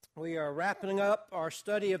We are wrapping up our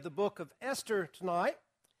study of the book of Esther tonight,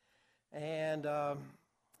 and I've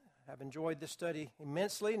enjoyed this study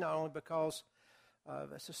immensely, not only because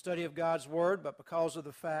it's a study of God's Word, but because of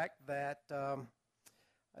the fact that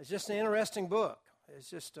it's just an interesting book.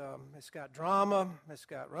 It's got drama, it's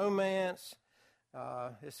got romance,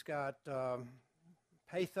 it's got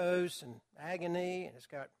pathos and agony, and it's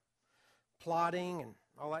got plotting and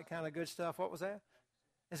all that kind of good stuff. What was that?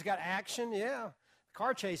 It's got action, yeah. The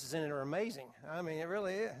car chases in it are amazing. I mean, it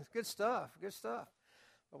really is. It's good stuff, good stuff.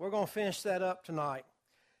 But we're going to finish that up tonight.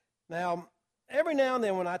 Now, every now and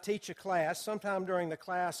then when I teach a class, sometime during the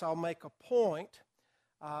class I'll make a point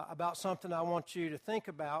about something I want you to think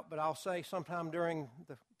about, but I'll say sometime during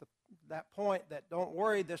that point that don't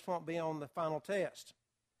worry, this won't be on the final test.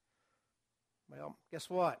 Well, guess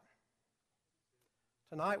what?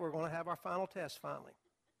 Tonight we're going to have our final test finally.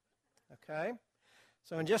 Okay?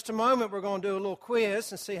 So in just a moment we're going to do a little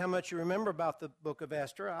quiz and see how much you remember about the book of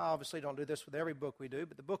Esther. I obviously don't do this with every book we do,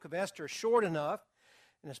 but the book of Esther is short enough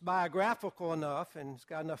and it's biographical enough and it's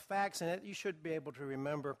got enough facts in it, you should be able to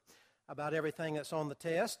remember about everything that's on the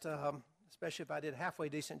test, especially if I did a halfway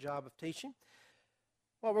decent job of teaching.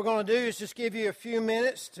 What we're going to do is just give you a few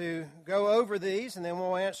minutes to go over these, and then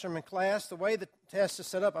we'll answer them in class. The way the test is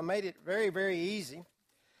set up, I made it very, very easy.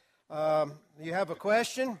 You have a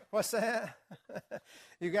question? What's that?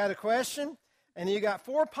 You got a question, and you got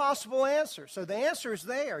 4 possible answers. So the answer is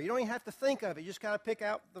there. You don't even have to think of it. You just got to pick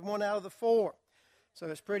out the one out of the 4. So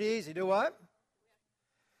it's pretty easy. Do what?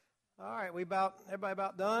 All right, everybody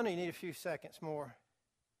about done, or you need a few seconds more?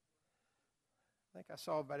 I think I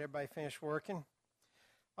saw about everybody finished working.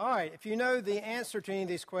 All right, if you know the answer to any of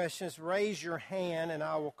these questions, raise your hand and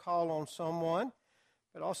I will call on someone.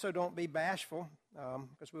 But also don't be bashful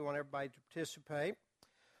because we want everybody to participate.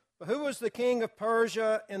 But who was the king of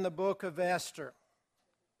Persia in the book of Esther?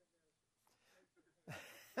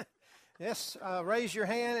 Yes, raise your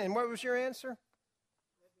hand. And what was your answer?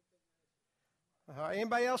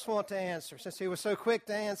 Anybody else want to answer since he was so quick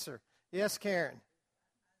to answer? Yes, Karen.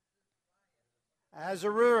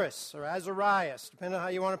 Ahasuerus or Azarias, depending on how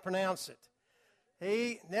you want to pronounce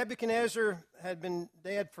it. Nebuchadnezzar had been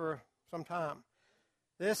dead for some time.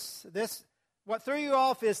 What threw you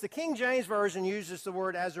off is the King James Version uses the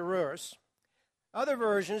word Ahasuerus. Other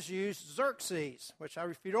versions use Xerxes, which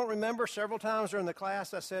if you don't remember, several times during the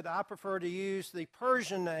class I said I prefer to use the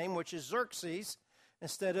Persian name, which is Xerxes,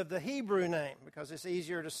 instead of the Hebrew name because it's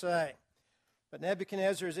easier to say. But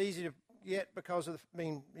Nebuchadnezzar is easy to get because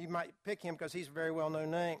you might pick him because he's a very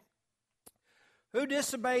well-known name. Who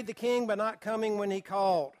disobeyed the king by not coming when he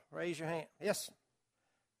called? Raise your hand. Yes.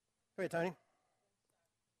 Go ahead, Tony.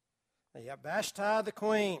 Yeah, Vashti the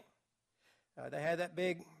queen. They had that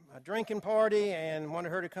big drinking party and wanted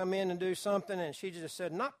her to come in and do something, and she just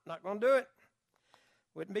said, nope, not going to do it.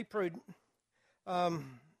 Wouldn't be prudent.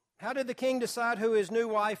 How did the king decide who his new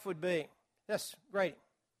wife would be? Yes, Grady.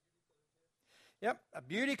 Yep, a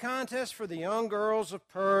beauty contest for the young girls of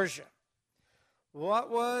Persia.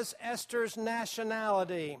 What was Esther's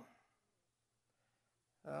nationality?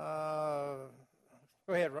 Go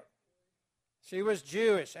ahead. She was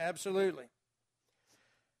Jewish, absolutely.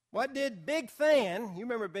 What did Big Than, you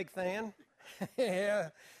remember Big Than? Yeah.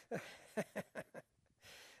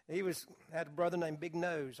 He had a brother named Big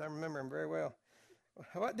Nose. I remember him very well.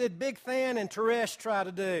 What did Big Than and Teresh try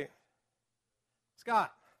to do?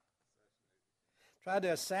 Scott. Tried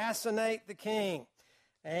to assassinate the king.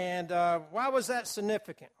 And why was that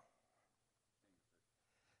significant?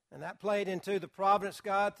 And that played into the providence of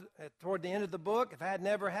God toward the end of the book. If that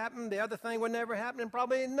never happened, the other thing would never happen, and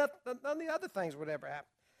probably none of the other things would ever happen.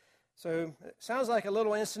 So it sounds like a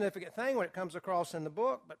little insignificant thing when it comes across in the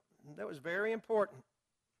book, but that was very important.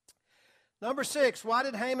 Number 6, why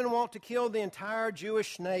did Haman want to kill the entire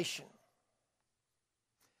Jewish nation?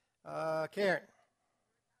 Karen.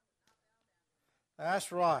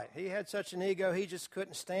 That's right. He had such an ego, he just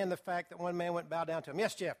couldn't stand the fact that one man wouldn't bow down to him.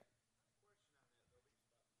 Yes, Jeff?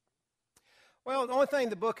 Well, the only thing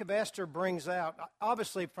the book of Esther brings out,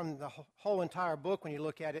 obviously from the whole entire book when you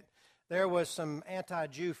look at it, there was some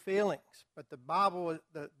anti-Jew feelings. But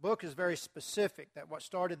the book is very specific that what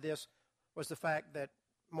started this was the fact that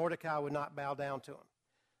Mordecai would not bow down to him.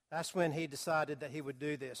 That's when he decided that he would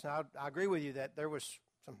do this. Now, I agree with you that there was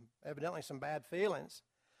evidently some bad feelings.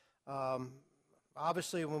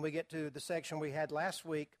 Obviously, when we get to the section we had last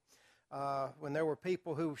week, when there were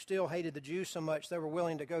people who still hated the Jews so much, they were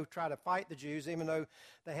willing to go try to fight the Jews, even though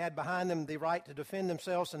they had behind them the right to defend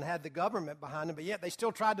themselves and had the government behind them, but yet they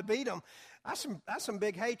still tried to beat them. That's some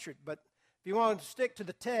big hatred. But if you want to stick to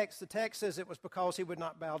the text says it was because he would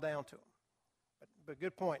not bow down to them. a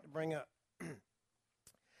good point to bring up.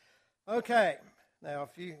 Okay, now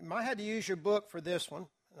if you might have to use your book for this one.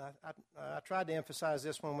 I tried to emphasize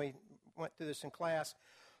this when we went through this in class.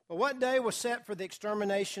 But what day was set for the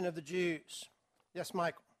extermination of the Jews? Yes,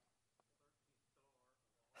 Michael.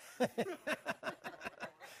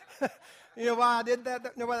 You know why I did that?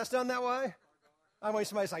 You know why that's done that way? I want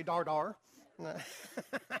somebody to say dar dar.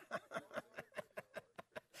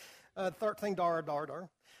 13 dar dar dar.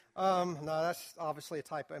 No, that's obviously a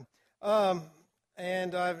typo.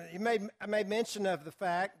 And I made mention of the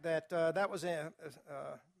fact that that was an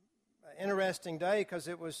interesting day because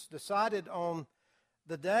it was decided on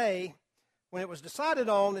the day, when it was decided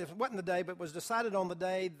on, it wasn't the day, but it was decided on the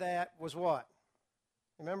day that was what?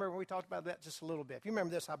 Remember, we talked about that just a little bit. If you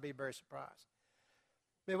remember this, I'd be very surprised.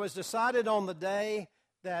 It was decided on the day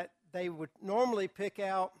that they would normally pick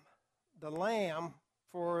out the lamb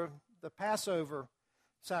for the Passover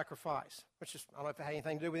sacrifice, which is, I don't know if it had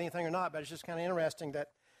anything to do with anything or not, but it's just kind of interesting that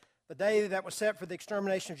the day that was set for the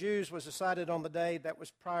extermination of Jews was decided on the day that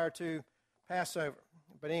was prior to Passover.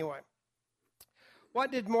 But anyway,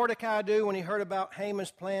 what did Mordecai do when he heard about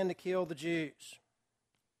Haman's plan to kill the Jews?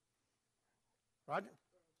 Roger?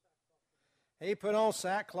 He put on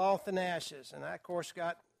sackcloth and ashes, and that, of course,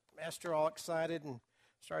 got Esther all excited and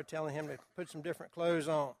started telling him to put some different clothes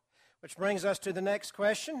on. Which brings us to the next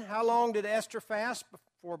question. How long did Esther fast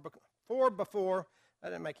before, that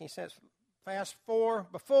didn't make any sense, fast for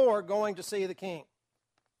before going to see the king?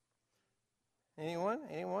 Anyone?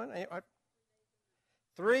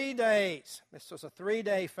 3 days. This was a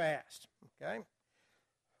 3-day fast, okay?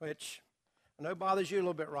 Which I know bothers you a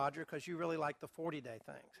little bit, Roger, because you really like the 40-day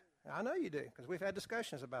things. I know you do, because we've had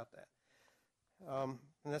discussions about that. And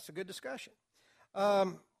that's a good discussion.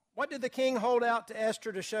 What did the king hold out to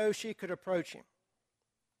Esther to show she could approach him?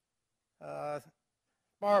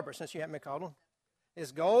 Barbara, since you haven't been called on.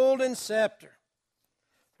 His golden scepter.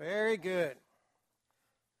 Very good.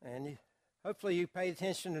 And hopefully you paid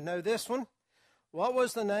attention to know this one. What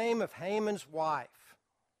was the name of Haman's wife?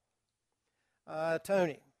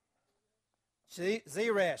 Tony.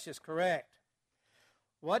 Zeresh is correct.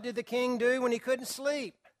 What did the king do when he couldn't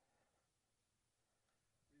sleep?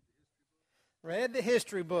 Read the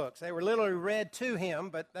history books. They were literally read to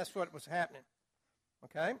him, but that's what was happening.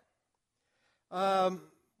 Okay?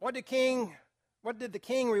 What did the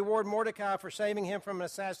king reward Mordecai for saving him from an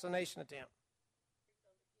assassination attempt?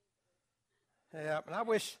 Yeah, and I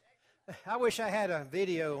wish I had a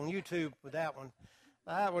video on YouTube with that one.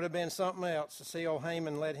 That would have been something else to see old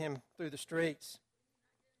Haman led him through the streets.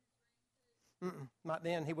 Not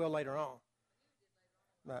then. He will later on.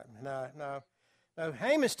 No.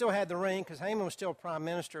 Haman still had the ring because Haman was still prime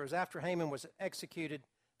minister. It was after Haman was executed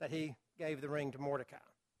that he gave the ring to Mordecai.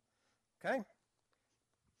 Okay?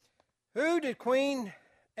 Who did Queen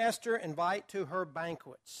Esther invite to her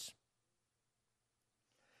banquets?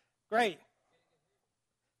 Great.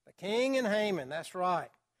 The king and Haman, that's right.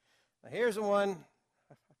 Now here's the one.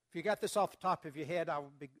 If you got this off the top of your head,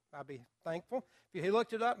 I'll be thankful. If you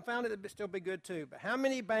looked it up and found it, it'd still be good too. But how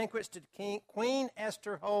many banquets did Queen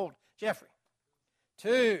Esther hold? Jeffrey?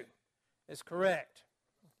 2 is correct.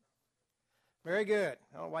 Very good.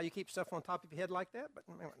 I don't know why you keep stuff on top of your head like that, but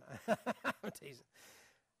I'm teasing.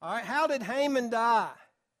 All right, how did Haman die?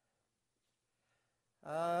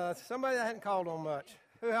 Somebody that hadn't called on much.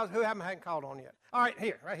 Who hadn't called on yet? All right,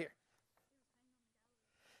 right here.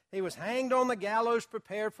 He was hanged on the gallows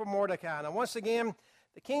prepared for Mordecai. Now, once again,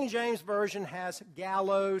 the King James Version has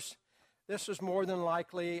gallows. This was more than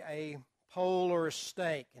likely a pole or a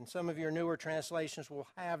stake, and some of your newer translations will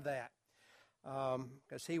have that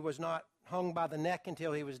because he was not hung by the neck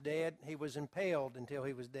until he was dead. He was impaled until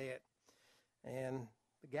he was dead. And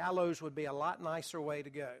the gallows would be a lot nicer way to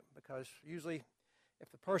go because usually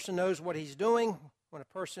if the person knows what he's doing, when a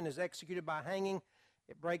person is executed by hanging,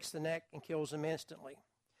 it breaks the neck and kills him instantly.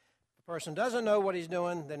 If the person doesn't know what he's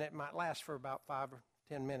doing, then it might last for about 5 or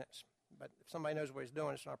 10 minutes. But if somebody knows what he's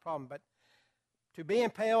doing, it's not a problem. But to be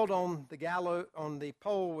impaled on the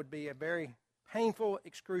pole would be a very painful,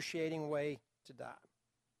 excruciating way to die.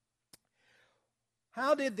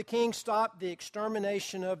 How did the king stop the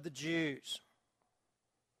extermination of the Jews?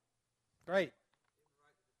 Great.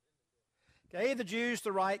 Gave the Jews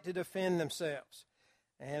the right to defend themselves.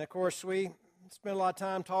 And, of course, we spent a lot of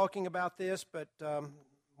time talking about this, but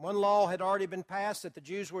one law had already been passed that the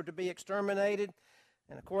Jews were to be exterminated.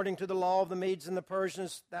 And according to the law of the Medes and the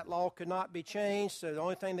Persians, that law could not be changed. So the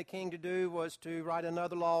only thing the king to do was to write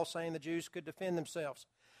another law saying the Jews could defend themselves.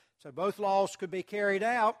 So both laws could be carried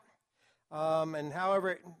out. And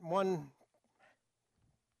however one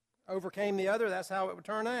overcame the other, that's how it would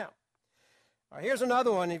turn out. All right, here's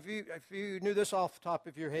another one. If you knew this off the top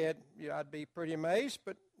of your head, I'd be pretty amazed,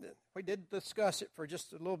 but we did discuss it for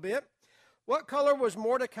just a little bit. What color was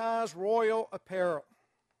Mordecai's royal apparel?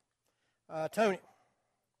 Tony.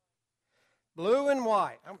 Blue and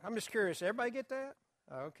white. I'm just curious. Everybody get that?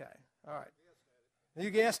 Okay. All right. You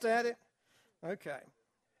guessed at it? Okay.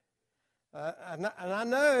 And I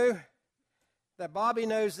know that Bobby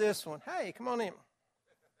knows this one. Hey, come on in.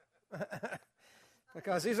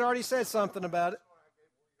 Because he's already said something about it.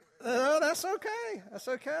 No, that's okay. That's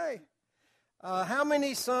okay. How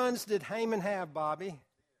many sons did Haman have, Bobby?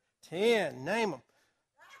 10. Name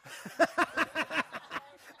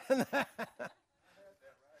them.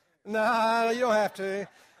 No, you don't have to.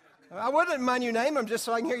 I wouldn't mind you name them just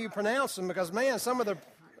so I can hear you pronounce them, because man, some of them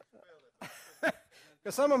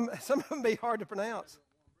be hard to pronounce.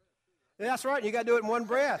 Yeah, that's right. You got to do it in one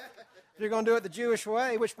breath if you're going to do it the Jewish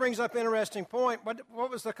way. Which brings up an interesting point.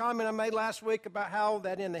 What was the comment I made last week about how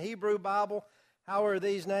that in the Hebrew Bible, how are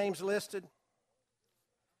these names listed?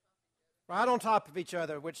 Right on top of each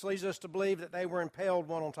other, which leads us to believe that they were impaled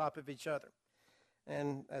one on top of each other.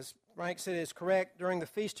 And as Frank said, it's correct. During the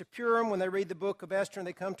Feast of Purim, when they read the book of Esther and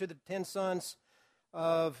they come to the 10 sons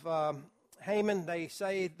of Haman, they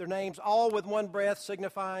say their names all with one breath,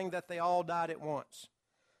 signifying that they all died at once.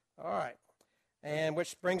 All right. And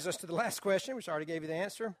which brings us to the last question, which I already gave you the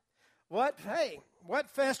answer. What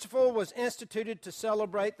festival was instituted to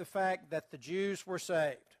celebrate the fact that the Jews were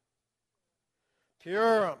saved?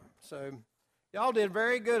 Purim. So y'all did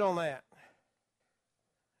very good on that.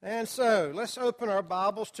 And so let's open our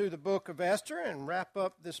Bibles to the book of Esther and wrap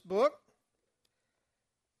up this book.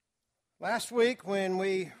 Last week when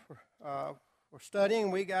we were studying,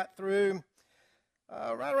 we got through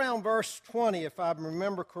right around verse 20, if I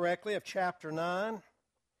remember correctly, of chapter 9.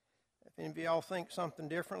 If any of y'all think something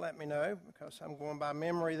different, let me know, because I'm going by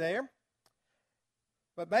memory there.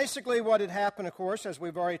 But basically what had happened, of course, as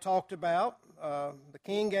we've already talked about, the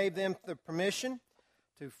king gave them the permission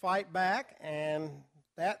to fight back, and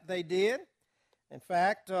that they did. In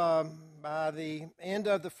fact, by the end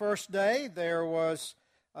of the first day, there was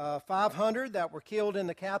 500 that were killed in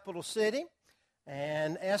the capital city,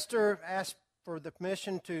 and Esther asked for the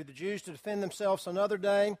permission to the Jews to defend themselves another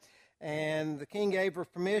day, and the king gave her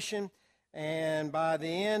permission, and by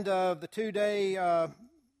the end of the 2-day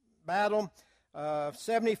battle,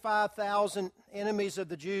 75,000 enemies of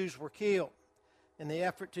the Jews were killed in the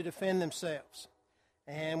effort to defend themselves.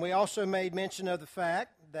 And we also made mention of the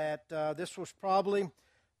fact that this was probably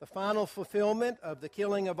the final fulfillment of the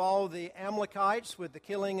killing of all the Amalekites with the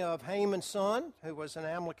killing of Haman's son, who was an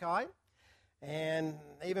Amalekite. And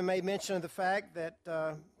even made mention of the fact that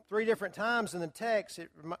 3 different times in the text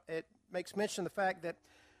it makes mention of the fact that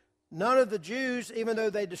none of the Jews, even though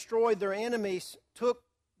they destroyed their enemies, took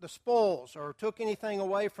the spoils or took anything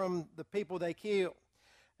away from the people they killed.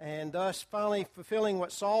 And thus finally fulfilling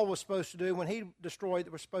what Saul was supposed to do when he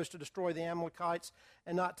was supposed to destroy the Amalekites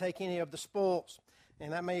and not take any of the spoils.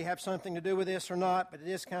 And that may have something to do with this or not, but it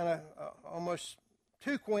is kind of almost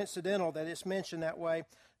too coincidental that it's mentioned that way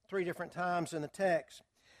 3 different times in the text.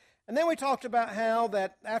 And then we talked about how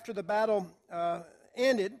that after the battle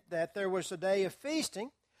ended, that there was a day of feasting.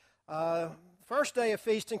 First day of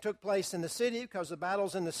feasting took place in the city because the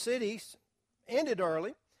battles in the cities ended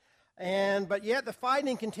early. But yet the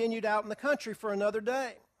fighting continued out in the country for another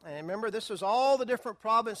day. And remember, this was all the different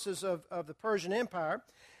provinces of the Persian Empire.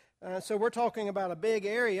 So we're talking about a big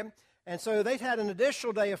area. And so they had an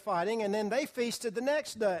additional day of fighting, and then they feasted the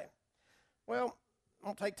next day. Well, I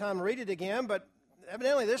won't take time to read it again, but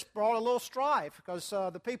evidently this brought a little strife because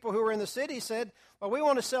the people who were in the city said, well, we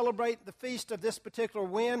want to celebrate the feast of this particular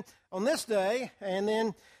win on this day. And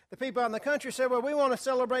then the people out in the country said, well, we want to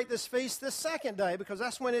celebrate this feast this second day because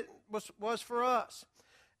that's when it was for us.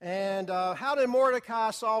 And how did Mordecai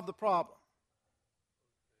solve the problem?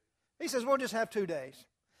 He says, we'll just have 2 days.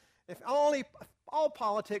 If only all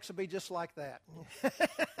politics would be just like that.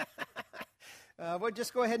 We'll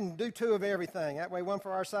just go ahead and do 2 of everything. That way, one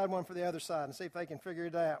for our side, one for the other side, and see if they can figure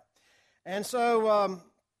it out. And so,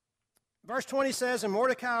 verse 20 says, and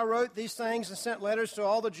Mordecai wrote these things and sent letters to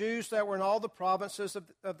all the Jews that were in all the provinces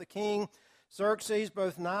of the king Xerxes,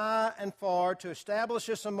 both nigh and far, to establish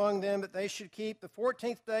this among them that they should keep the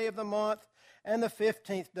 14th day of the month and the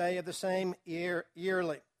 15th day of the same year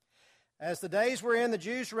yearly. As the days were in, the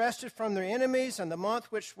Jews rested from their enemies, and the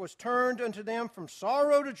month which was turned unto them from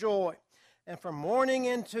sorrow to joy, and from mourning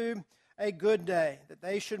into a good day, that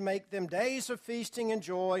they should make them days of feasting and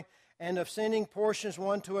joy, and of sending portions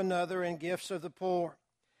one to another and gifts of the poor.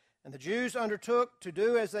 And the Jews undertook to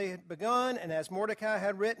do as they had begun, and as Mordecai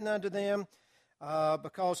had written unto them,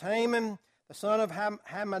 because Haman, the son of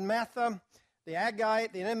Hammedatha, the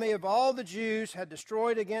Agagite, the enemy of all the Jews, had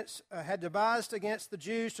devised against the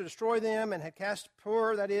Jews to destroy them, and had cast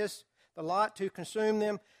Pur, that is, the lot, to consume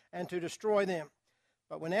them and to destroy them.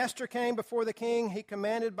 But when Esther came before the king, he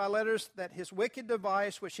commanded by letters that his wicked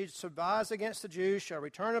device, which he devised against the Jews, shall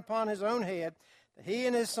return upon his own head, that he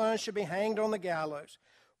and his sons should be hanged on the gallows.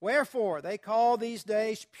 Wherefore they call these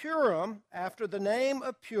days Purim, after the name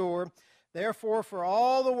of Pur. Therefore, for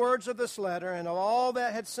all the words of this letter, and of all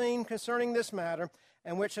that had seen concerning this matter,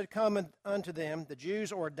 and which had come unto them, the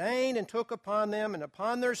Jews ordained and took upon them, and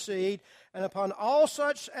upon their seed, and upon all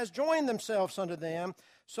such as joined themselves unto them,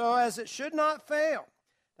 so as it should not fail,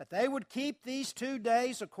 that they would keep these 2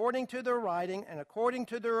 days according to their writing, and according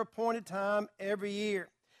to their appointed time every year,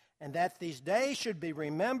 and that these days should be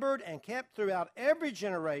remembered and kept throughout every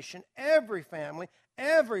generation, every family,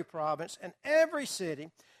 every province, and every city,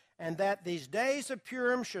 and that these days of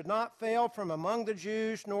Purim should not fail from among the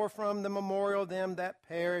Jews, nor from the memorial of them that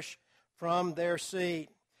perish from their seed.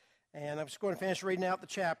 And I'm just going to finish reading out the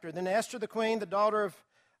chapter. Then Esther the queen, the daughter of,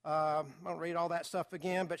 I won't read all that stuff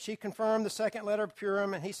again, but she confirmed the second letter of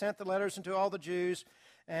Purim, and he sent the letters unto all the Jews,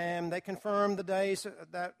 and they confirmed the days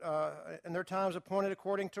that and their times appointed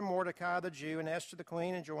according to Mordecai the Jew, and Esther the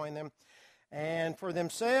queen, and joined them. And for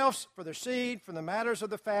themselves, for their seed, for the matters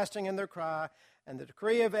of the fasting and their cry, and the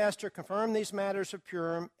decree of Esther confirmed these matters of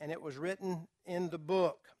Purim, and it was written in the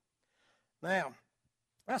book. Now,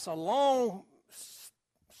 that's a long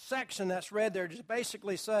section that's read there, just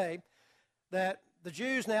basically say that the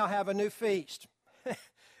Jews now have a new feast.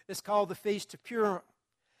 It's called the Feast of Purim.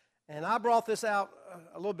 And I brought this out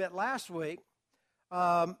a little bit last week.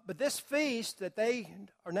 But this feast that they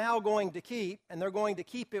are now going to keep, and they're going to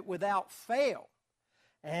keep it without fail,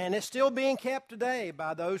 and it's still being kept today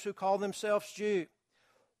by those who call themselves Jew.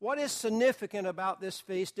 What is significant about this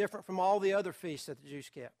feast different from all the other feasts that the Jews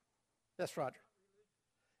kept? Yes, Roger.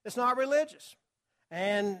 It's not religious.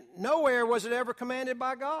 And nowhere was it ever commanded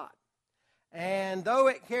by God. And though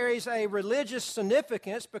it carries a religious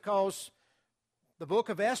significance because the book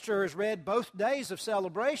of Esther is read both days of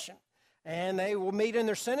celebration, and they will meet in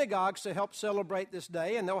their synagogues to help celebrate this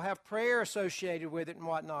day, and they'll have prayer associated with it and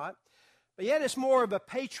whatnot. But yet it's more of a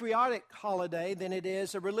patriotic holiday than it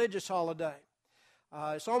is a religious holiday.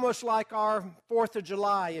 It's almost like our 4th of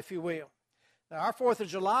July, if you will. Now, our 4th of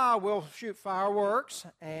July, we'll shoot fireworks,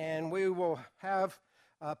 and we will have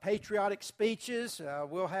patriotic speeches.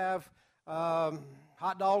 We'll have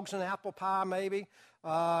hot dogs and apple pie, maybe,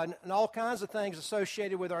 and all kinds of things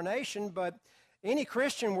associated with our nation. But any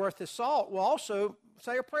Christian worth his salt will also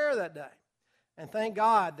say a prayer that day and thank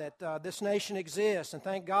God that this nation exists, and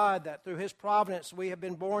thank God that through His providence we have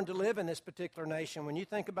been born to live in this particular nation. When you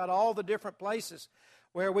think about all the different places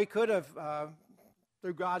where we could have,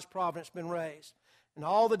 through God's providence, been raised, and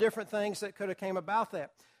all the different things that could have came about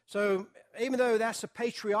that. So even though that's a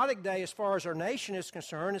patriotic day as far as our nation is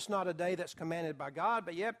concerned, it's not a day that's commanded by God,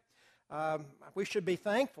 but yet we should be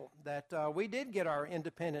thankful that we did get our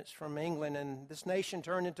independence from England, and this nation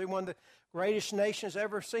turned into one of the greatest nations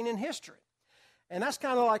ever seen in history. And that's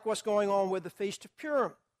kind of like what's going on with the Feast of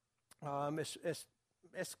Purim.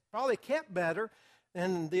 It's probably kept better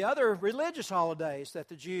than the other religious holidays that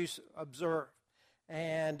the Jews observe.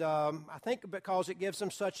 And I think because it gives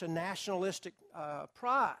them such a nationalistic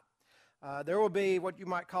pride. There will be what you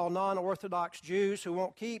might call non-Orthodox Jews who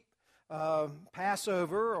won't keep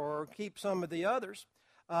Passover or keep some of the others,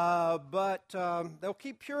 but they'll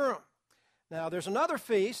keep Purim. Now, there's another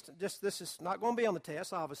feast. This is not going to be on the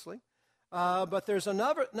test, obviously, but there's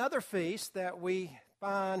another feast that we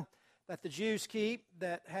find that the Jews keep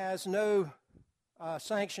that has no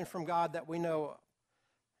sanction from God that we know of.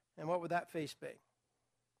 And what would that feast be?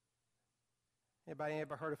 Anybody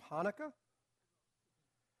ever heard of Hanukkah?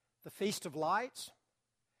 The Feast of Lights?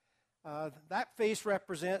 That feast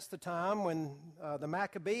represents the time when the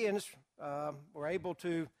Maccabees were able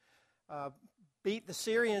to beat the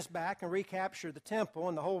Syrians back and recapture the temple.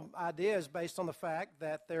 And the whole idea is based on the fact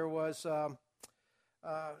that there was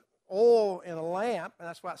oil in a lamp, and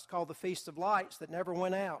that's why it's called the Feast of Lights, that never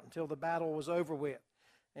went out until the battle was over with.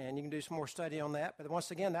 And you can do some more study on that. But once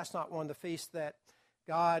again, that's not one of the feasts that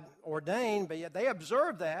God ordained, but yet they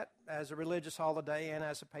observe that as a religious holiday and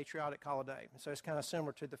as a patriotic holiday. So it's kind of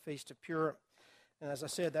similar to the Feast of Purim. And as I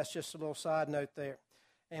said, that's just a little side note there.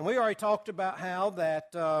 And we already talked about how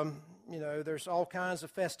that, there's all kinds of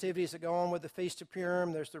festivities that go on with the Feast of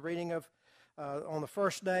Purim. There's the reading of, on the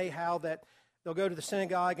first day, how that they'll go to the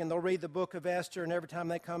synagogue and they'll read the book of Esther, and every time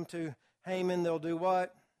they come to Haman, they'll do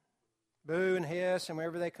what? Boo and hiss, and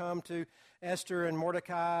whenever they come to Esther and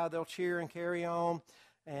Mordecai, they'll cheer and carry on.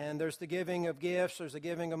 And there's the giving of gifts. There's the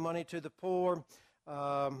giving of money to the poor.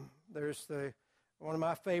 There's one of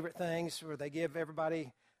my favorite things where they give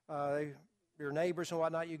everybody, your neighbors and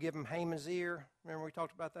whatnot, you give them Haman's ear. Remember we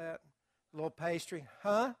talked about that? A little pastry.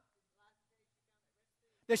 Huh?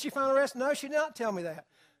 Did she find the rest? No, she did not tell me that.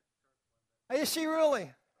 Is she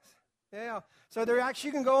really? Yeah. So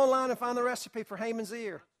you can go online and find the recipe for Haman's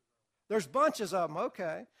ear. There's bunches of them.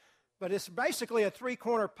 Okay. But it's basically a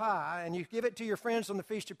three-corner pie, and you give it to your friends on the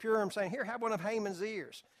Feast of Purim saying, here, have one of Haman's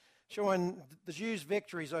ears, showing the Jews'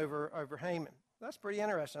 victories over Haman. That's pretty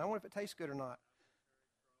interesting. I wonder if it tastes good or not.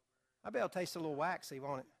 I bet it'll taste a little waxy,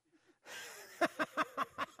 won't it?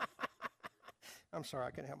 I'm sorry, I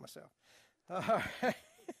couldn't help myself. All right.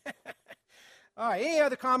 All right, any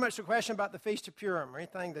other comments or questions about the Feast of Purim or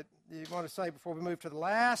anything that you want to say before we move to the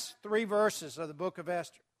last three verses of the book of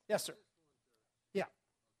Esther? Yes, sir.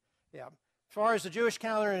 Yeah. As far as the Jewish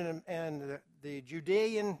calendar and the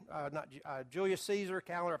Judean, Julius Caesar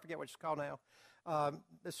calendar, I forget what it's called now,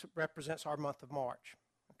 this represents our month of March.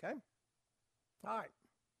 Okay? All right.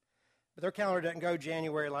 But their calendar doesn't go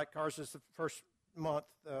January like ours is the first month.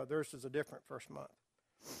 Theirs is a different first month.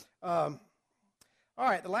 All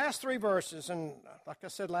right, the last three verses, and like I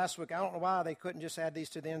said last week, I don't know why they couldn't just add these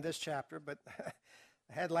to the end of this chapter, but I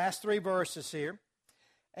had last three verses here.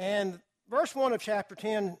 And verse 1 of chapter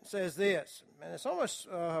 10 says this, and it's almost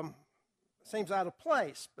seems out of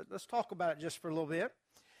place, but let's talk about it just for a little bit.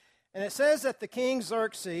 And it says that the king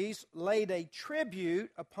Xerxes laid a tribute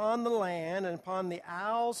upon the land and upon the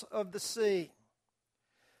isles of the sea.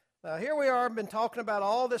 Now, here we are, been talking about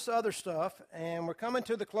all this other stuff, and we're coming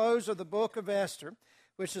to the close of the book of Esther,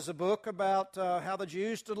 which is a book about how the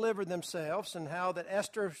Jews delivered themselves and how that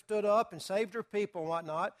Esther stood up and saved her people and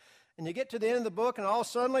whatnot. And you get to the end of the book, and all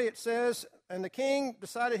suddenly it says, and the king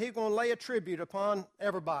decided he was going to lay a tribute upon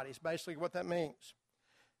everybody, is basically what that means.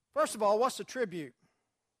 First of all, what's a tribute?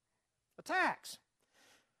 A tax.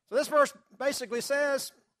 So this verse basically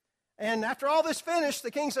says, and after all this finished,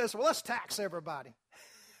 the king says, well, let's tax everybody.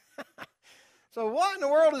 So what in the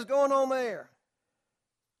world is going on there?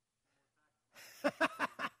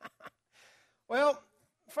 Well,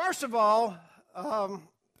 first of all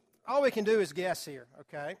we can do is guess here,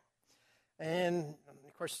 okay? And,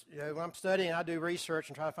 of course, when I'm studying, I do research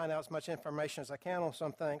and try to find out as much information as I can on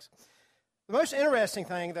some things. The most interesting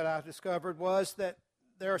thing that I discovered was that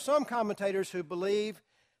there are some commentators who believe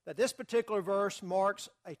that this particular verse marks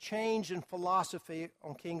a change in philosophy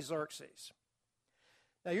on King Xerxes.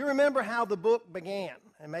 Now, you remember how the book began,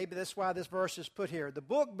 and maybe that's why this verse is put here. The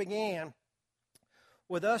book began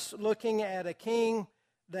with us looking at a king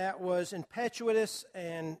that was impetuous,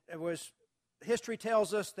 and history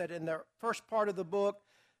tells us that in the first part of the book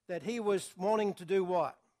that he was wanting to do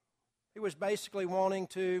what? He was basically wanting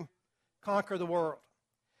to conquer the world.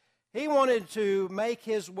 He wanted to make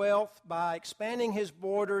his wealth by expanding his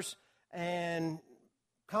borders and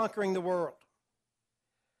conquering the world.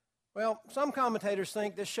 Well, some commentators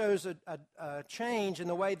think this shows a change in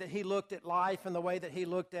the way that he looked at life and the way that he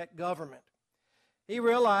looked at government. He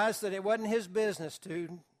realized that it wasn't his business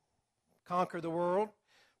to conquer the world,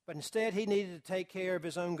 but instead he needed to take care of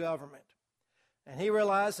his own government. And he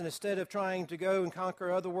realized that instead of trying to go and conquer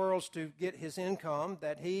other worlds to get his income,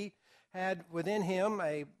 that he had within him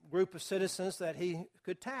a group of citizens that he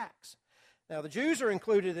could tax. Now, the Jews are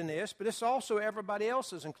included in this, but it's also everybody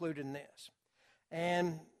else is included in this.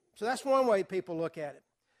 And so that's one way people look at it.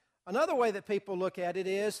 Another way that people look at it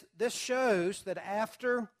is this shows that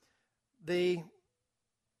after the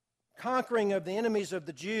conquering of the enemies of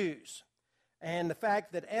the Jews and the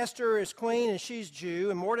fact that Esther is queen and she's Jew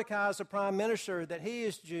and Mordecai is the prime minister, that he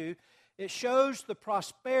is Jew, it shows the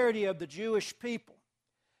prosperity of the Jewish people,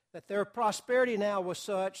 that their prosperity now was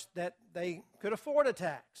such that they could afford a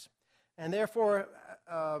tax. And therefore,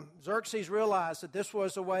 Xerxes realized that this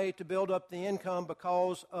was a way to build up the income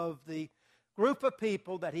because of the group of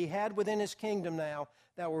people that he had within his kingdom now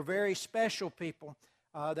that were very special people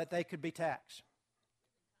that they could be taxed.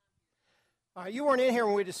 You weren't in here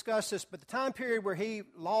when we discussed this, but the time period where he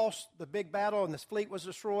lost the big battle and his fleet was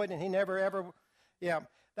destroyed and he never ever,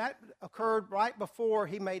 that occurred right before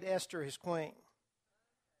he made Esther his queen.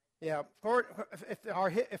 Yeah,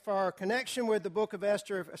 if our connection with the book of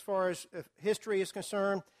Esther, as far as history is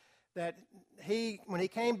concerned, that when he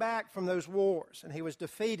came back from those wars and he was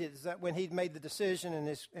defeated, is that when he made the decision and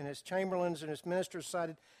his chamberlains and his ministers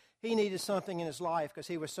decided he needed something in his life because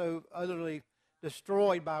he was so utterly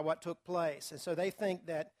destroyed by what took place. And so they think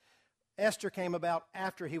that Esther came about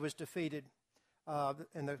after he was defeated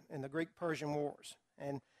in the Greek-Persian wars.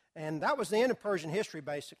 And that was the end of Persian history,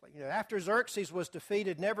 basically. After Xerxes was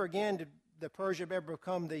defeated, never again did that Persia ever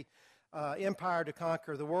become the empire to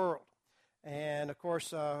conquer the world. And, of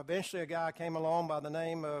course, eventually a guy came along by the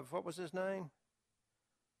name of, what was his name?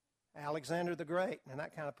 Alexander the Great, and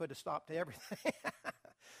that kind of put a stop to everything.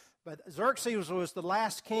 But Xerxes was the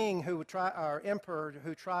last king or emperor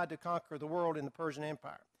who tried to conquer the world in the Persian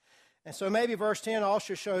Empire. And so maybe verse 10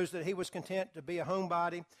 also shows that he was content to be a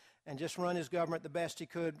homebody and just run his government the best he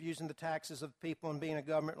could using the taxes of the people and being a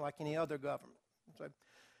government like any other government.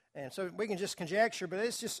 So we can just conjecture, but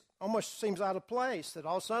it just almost seems out of place that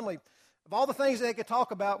all suddenly, of all the things they could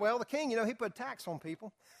talk about, well, the king, he put a tax on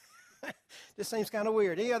people. This seems kind of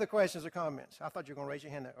weird. Any other questions or comments? I thought you were going to raise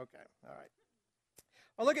your hand there. Okay, all right.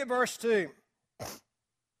 Well, look at verse 2.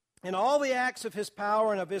 In all the acts of his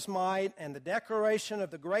power and of his might, and the declaration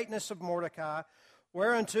of the greatness of Mordecai,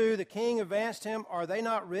 whereunto the king advanced him, are they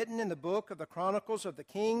not written in the book of the chronicles of the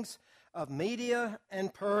kings of Media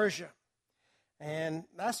and Persia? And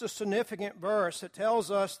that's a significant verse. It tells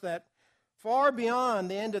us that far beyond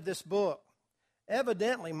the end of this book,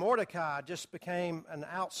 evidently Mordecai just became an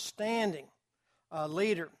outstanding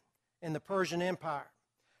leader in the Persian Empire.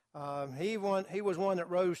 He was one that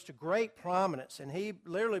rose to great prominence, and he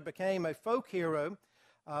literally became a folk hero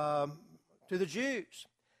to the Jews.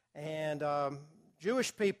 And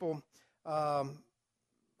Jewish people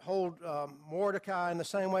hold Mordecai in the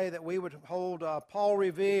same way that we would hold Paul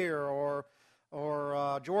Revere or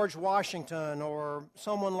George Washington or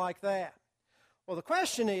someone like that. Well, the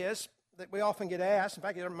question is that we often get asked, in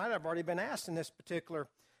fact, it might have already been asked in this particular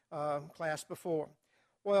class before.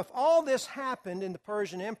 Well, if all this happened in the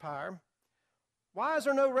Persian Empire, why is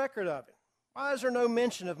there no record of it? Why is there no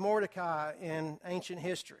mention of Mordecai in ancient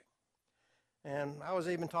history? And I was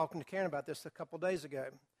even talking to Karen about this a couple days ago.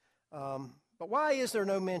 But why is there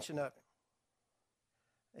no mention of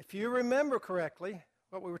it? If you remember correctly,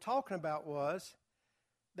 what we were talking about was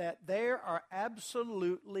that there are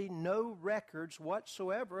absolutely no records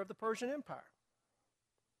whatsoever of the Persian Empire.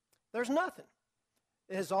 There's nothing.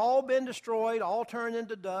 It has all been destroyed, all turned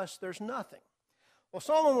into dust. There's nothing. Well,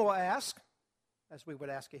 someone will ask, as we would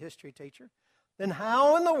ask a history teacher, then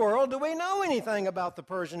how in the world do we know anything about the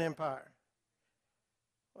Persian Empire?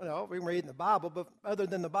 Well, we can read in the Bible, but other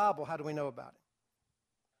than the Bible, how do we know about it?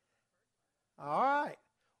 All right.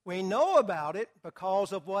 We know about it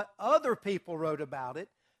because of what other people wrote about it,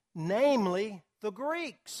 namely the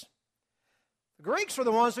Greeks. The Greeks were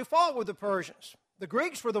the ones who fought with the Persians. The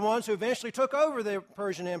Greeks were the ones who eventually took over the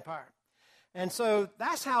Persian Empire. And so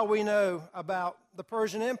that's how we know about the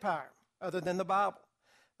Persian Empire, other than the Bible.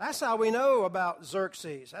 That's how we know about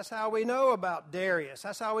Xerxes. That's how we know about Darius.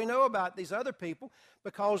 That's how we know about these other people,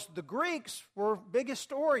 because the Greeks were big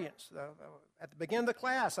historians. At the beginning of the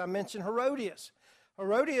class, I mentioned Herodias.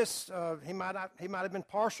 Herodias, he might have been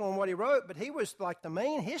partial in what he wrote, but he was like the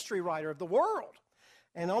main history writer of the world.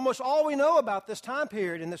 And almost all we know about this time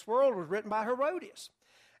period in this world was written by Herodias.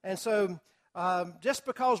 And so just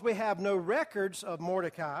because we have no records of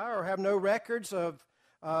Mordecai or have no records of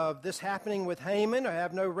this happening with Haman or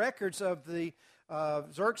have no records of the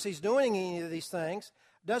Xerxes doing any of these things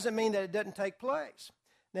doesn't mean that it didn't take place.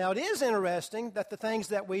 Now, it is interesting that the things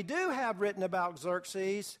that we do have written about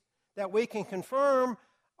Xerxes that we can confirm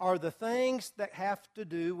are the things that have to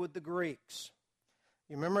do with the Greeks.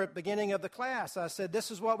 You remember at the beginning of the class, I said,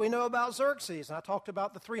 this is what we know about Xerxes. And I talked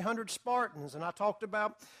about the 300 Spartans, and I talked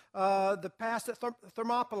about the past at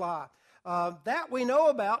Thermopylae. That we know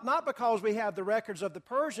about, not because we have the records of the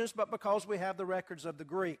Persians, but because we have the records of the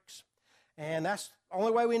Greeks. And that's the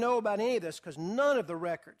only way we know about any of this, because none of the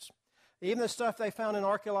records, even the stuff they found in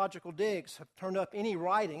archaeological digs, have turned up any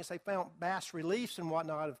writings. They found bas reliefs and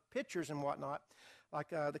whatnot of pictures and whatnot, like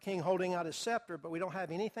the king holding out his scepter, but we don't have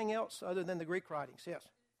anything else other than the Greek writings. Yes.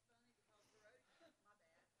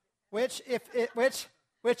 Which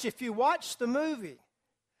if you watch the movie,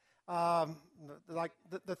 like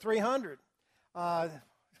the 300,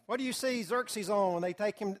 what do you see Xerxes on when they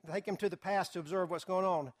take him to the past to observe what's going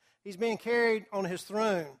on? He's being carried on his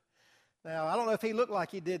throne. Now, I don't know if he looked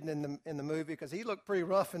like he did in the movie, because he looked pretty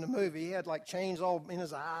rough in the movie. He had like chains all in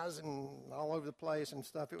his eyes and all over the place and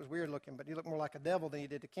stuff. It was weird looking, but he looked more like a devil than he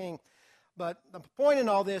did a king. But the point in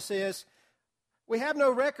all this is we have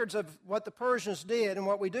no records of what the Persians did, and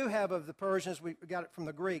what we do have of the Persians, we got it from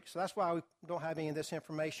the Greeks. So that's why we don't have any of this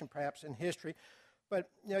information perhaps in history.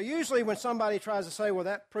 But usually when somebody tries to say, well,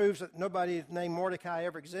 that proves that nobody named Mordecai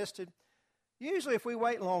ever existed, usually if we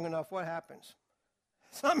wait long enough, what happens?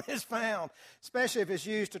 Something is found, especially if it's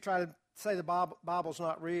used to try to say the Bible's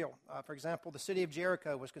not real. For example, the city of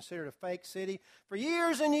Jericho was considered a fake city for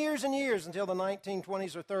years and years and years until the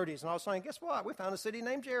 1920s or 30s. And all of a sudden, guess what? We found a city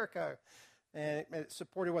named Jericho. and it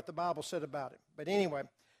supported what the Bible said about it. But anyway,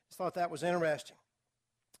 just thought that was interesting.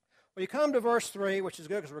 Well, you come to verse 3, which is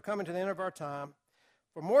good because we're coming to the end of our time.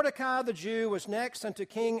 For Mordecai the Jew was next unto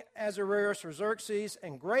King Ahasuerus or Xerxes,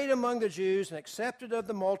 and great among the Jews, and accepted of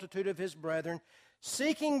the multitude of his brethren,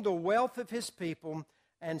 seeking the wealth of his people,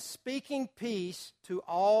 and speaking peace to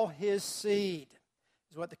all his seed,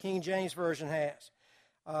 is what the King James Version has.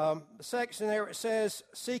 The section there, it says,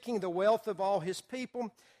 seeking the wealth of all his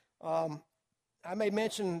people. I may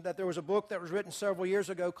mention that there was a book that was written several years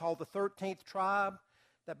ago called The 13th Tribe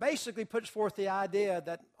that basically puts forth the idea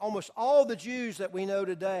that almost all the Jews that we know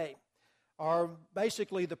today are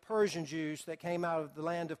basically the Persian Jews that came out of the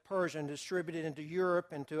land of Persia and distributed into Europe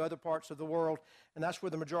and to other parts of the world, and that's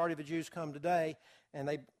where the majority of the Jews come today. And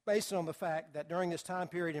they base it on the fact that during this time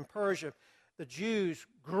period in Persia, the Jews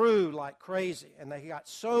grew like crazy, and they got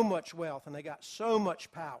so much wealth, and they got so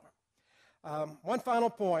much power. One final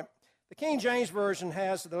point. The King James Version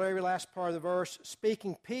has the very last part of the verse,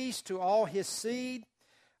 speaking peace to all his seed.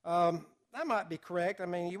 That might be correct. I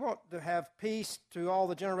mean, you want to have peace to all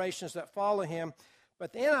the generations that follow him,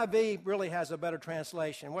 but the NIV really has a better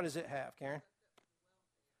translation. What does it have, Karen?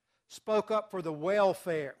 Spoke up for the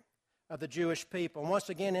welfare of the Jewish people. And once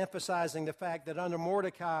again, emphasizing the fact that under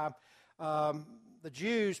Mordecai, the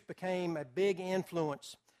Jews became a big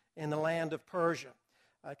influence in the land of Persia.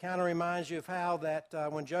 It kind of reminds you of how that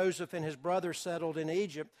when Joseph and his brothers settled in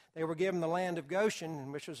Egypt, they were given the land of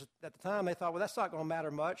Goshen, which was at the time they thought, well, that's not going to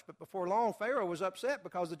matter much. But before long, Pharaoh was upset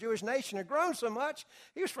because the Jewish nation had grown so much,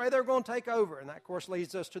 he was afraid they were going to take over. And that, of course,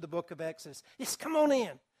 leads us to the book of Exodus. Yes, come on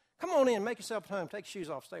in. Come on in. Make yourself at home. Take your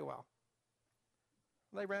shoes off. Stay a while.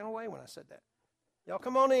 They ran away when I said that. Y'all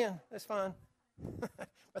come on in. That's fine.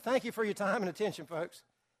 But thank you for your time and attention, folks.